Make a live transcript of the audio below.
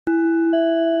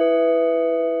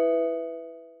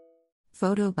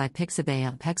Photo by Pixabay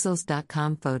on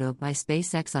Pexels.com. Photo by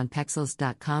SpaceX on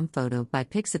Pexels.com. Photo by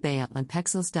Pixabay on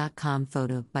Pexels.com.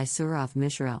 Photo by Sourav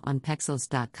Mishra on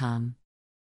Pexels.com.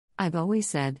 I've always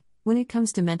said, when it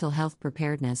comes to mental health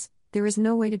preparedness, there is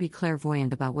no way to be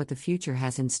clairvoyant about what the future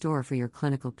has in store for your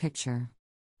clinical picture.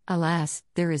 Alas,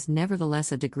 there is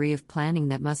nevertheless a degree of planning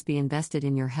that must be invested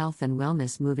in your health and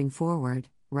wellness moving forward,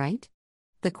 right?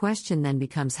 The question then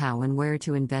becomes how and where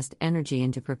to invest energy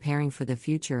into preparing for the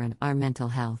future and our mental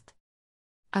health.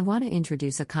 I want to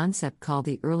introduce a concept called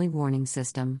the early warning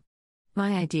system.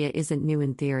 My idea isn't new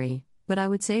in theory, but I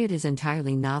would say it is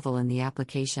entirely novel in the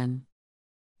application.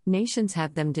 Nations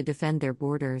have them to defend their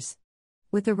borders.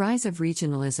 With the rise of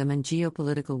regionalism and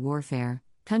geopolitical warfare,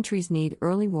 countries need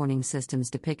early warning systems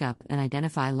to pick up and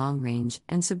identify long-range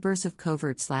and subversive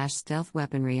covert/stealth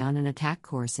weaponry on an attack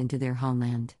course into their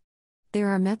homeland. There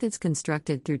are methods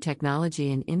constructed through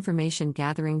technology and information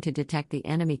gathering to detect the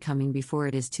enemy coming before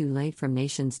it is too late, from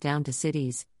nations down to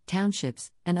cities, townships,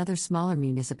 and other smaller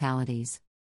municipalities.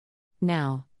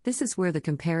 Now, this is where the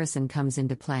comparison comes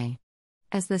into play.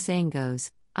 As the saying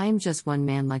goes, I am just one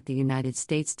man like the United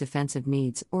States' defensive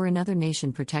needs or another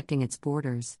nation protecting its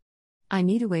borders. I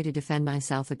need a way to defend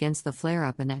myself against the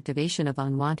flare-up and activation of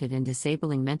unwanted and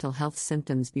disabling mental health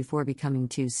symptoms before becoming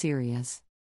too serious.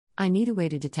 I need a way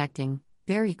to detecting,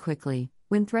 very quickly,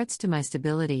 when threats to my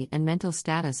stability and mental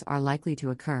status are likely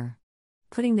to occur.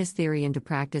 Putting this theory into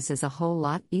practice is a whole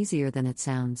lot easier than it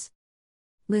sounds.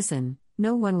 Listen,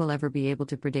 no one will ever be able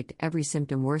to predict every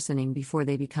symptom worsening before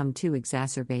they become too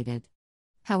exacerbated.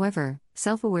 However,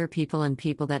 self-aware people and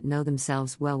people that know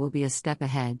themselves well will be a step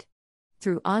ahead.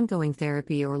 Through ongoing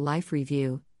therapy or life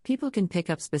review, people can pick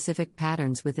up specific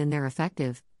patterns within their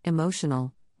affective,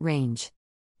 emotional range.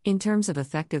 In terms of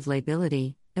affective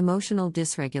lability, emotional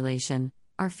dysregulation,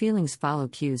 our feelings follow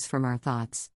cues from our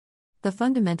thoughts. The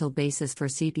fundamental basis for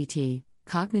CBT,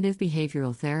 cognitive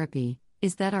behavioral therapy,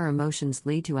 is that our emotions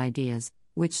lead to ideas,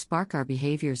 which spark our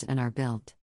behaviors and are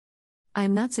built. I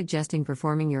am not suggesting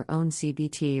performing your own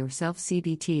CBT or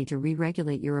self-CBT to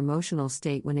re-regulate your emotional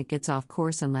state when it gets off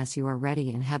course unless you are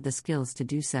ready and have the skills to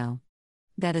do so.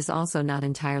 That is also not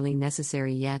entirely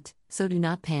necessary yet, so do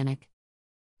not panic.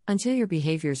 Until your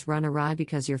behaviors run awry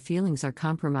because your feelings are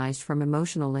compromised from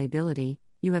emotional lability,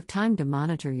 you have time to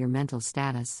monitor your mental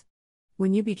status.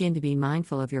 When you begin to be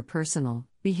mindful of your personal,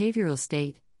 behavioral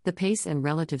state, the pace and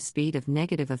relative speed of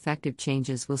negative affective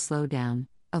changes will slow down,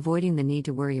 avoiding the need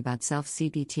to worry about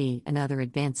self-CBT and other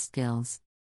advanced skills.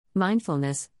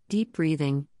 Mindfulness, deep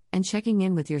breathing, and checking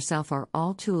in with yourself are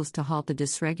all tools to halt the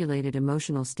dysregulated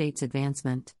emotional state's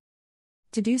advancement.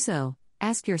 To do so,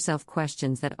 ask yourself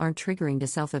questions that aren't triggering to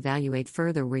self-evaluate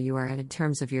further where you are at in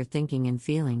terms of your thinking and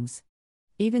feelings.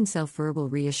 Even self-verbal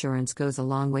reassurance goes a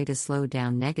long way to slow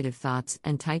down negative thoughts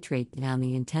and titrate down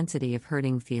the intensity of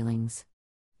hurting feelings.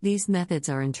 These methods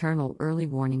are internal early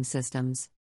warning systems.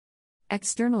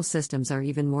 External systems are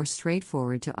even more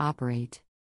straightforward to operate.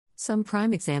 Some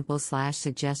prime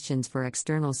examples/suggestions for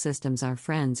external systems are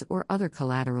friends or other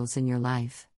collaterals in your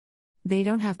life. They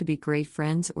don't have to be great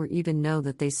friends or even know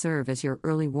that they serve as your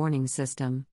early warning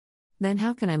system. Then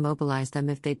how can I mobilize them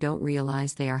if they don't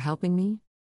realize they are helping me?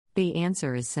 The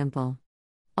answer is simple.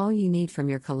 All you need from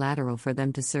your collateral for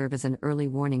them to serve as an early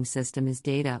warning system is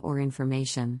data or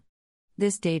information.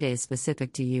 This data is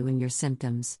specific to you and your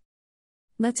symptoms.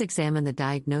 Let's examine the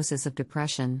diagnosis of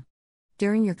depression.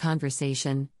 During your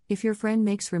conversation, if your friend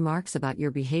makes remarks about your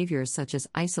behaviors such as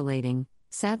isolating,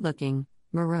 sad-looking,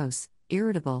 morose,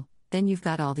 irritable, then you've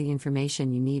got all the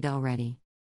information you need already.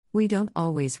 We don't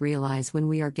always realize when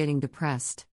we are getting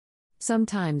depressed.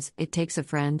 Sometimes, it takes a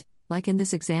friend, like in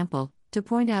this example, to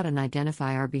point out and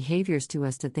identify our behaviors to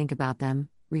us to think about them,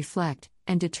 reflect,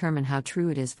 and determine how true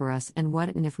it is for us and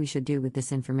what and if we should do with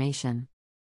this information.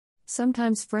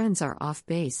 Sometimes friends are off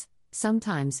base,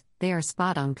 sometimes, they are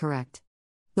spot-on correct.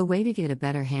 The way to get a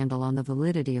better handle on the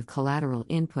validity of collateral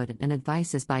input and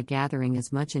advice is by gathering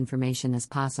as much information as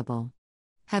possible.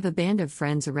 Have a band of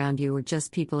friends around you or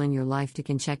just people in your life to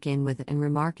can check in with and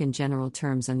remark in general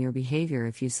terms on your behavior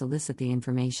if you solicit the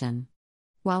information.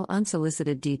 While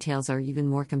unsolicited details are even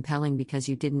more compelling because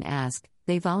you didn't ask,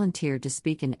 they volunteered to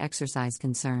speak and exercise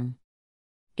concern.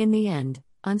 In the end,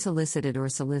 unsolicited or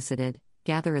solicited,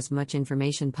 gather as much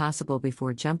information possible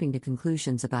before jumping to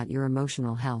conclusions about your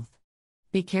emotional health.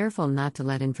 Be careful not to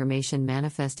let information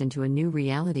manifest into a new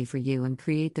reality for you and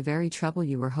create the very trouble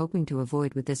you were hoping to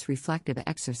avoid with this reflective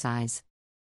exercise.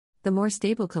 The more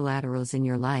stable collaterals in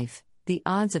your life, the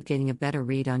odds of getting a better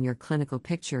read on your clinical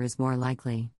picture is more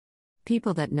likely.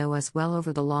 People that know us well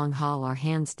over the long haul are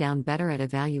hands down better at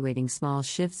evaluating small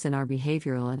shifts in our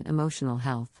behavioral and emotional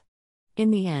health. In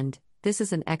the end, this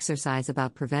is an exercise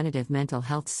about preventative mental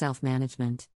health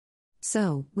self-management.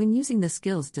 So, when using the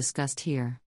skills discussed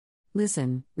here,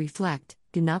 listen, reflect,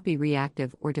 do not be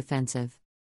reactive or defensive.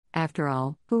 After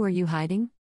all, who are you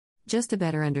hiding? Just a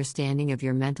better understanding of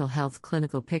your mental health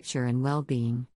clinical picture and well-being.